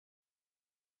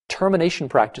termination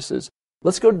practices.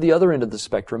 Let's go to the other end of the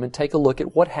spectrum and take a look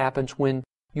at what happens when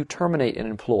you terminate an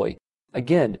employee.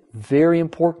 Again, very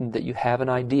important that you have an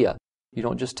idea. You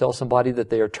don't just tell somebody that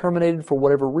they are terminated for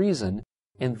whatever reason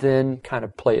and then kind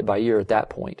of play it by ear at that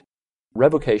point.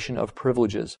 Revocation of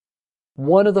privileges.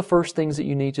 One of the first things that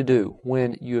you need to do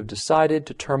when you have decided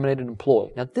to terminate an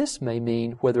employee. Now this may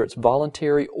mean whether it's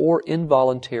voluntary or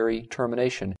involuntary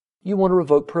termination. You want to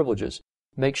revoke privileges.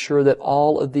 Make sure that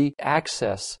all of the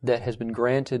access that has been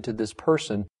granted to this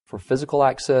person for physical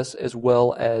access as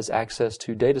well as access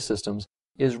to data systems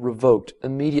is revoked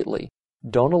immediately.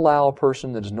 Don't allow a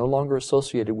person that is no longer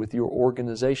associated with your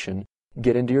organization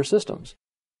get into your systems.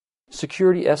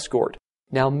 Security escort.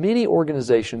 Now, many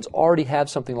organizations already have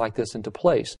something like this into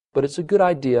place, but it's a good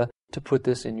idea to put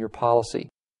this in your policy,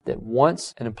 that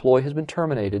once an employee has been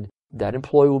terminated, that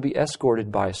employee will be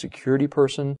escorted by a security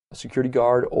person, a security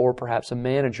guard, or perhaps a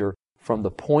manager from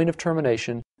the point of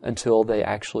termination until they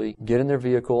actually get in their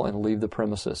vehicle and leave the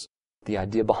premises. The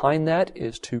idea behind that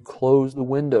is to close the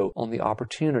window on the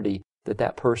opportunity that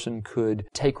that person could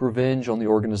take revenge on the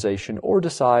organization or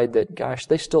decide that, gosh,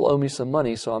 they still owe me some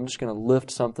money, so I'm just going to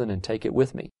lift something and take it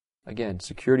with me. Again,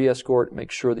 security escort, make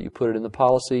sure that you put it in the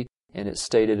policy and it's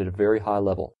stated at a very high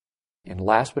level. And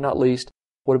last but not least,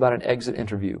 what about an exit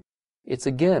interview? It's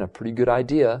again a pretty good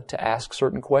idea to ask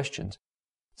certain questions.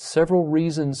 Several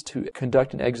reasons to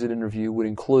conduct an exit interview would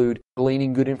include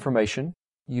gleaning good information.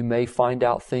 You may find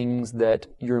out things that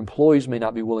your employees may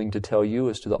not be willing to tell you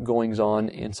as to the goings-on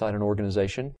inside an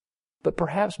organization. But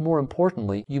perhaps more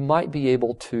importantly, you might be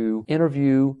able to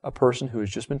interview a person who has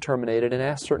just been terminated and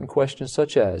ask certain questions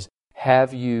such as,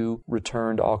 have you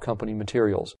returned all company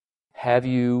materials? Have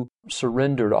you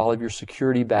surrendered all of your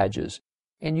security badges?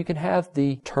 And you can have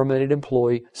the terminated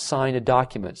employee sign a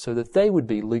document so that they would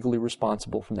be legally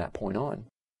responsible from that point on.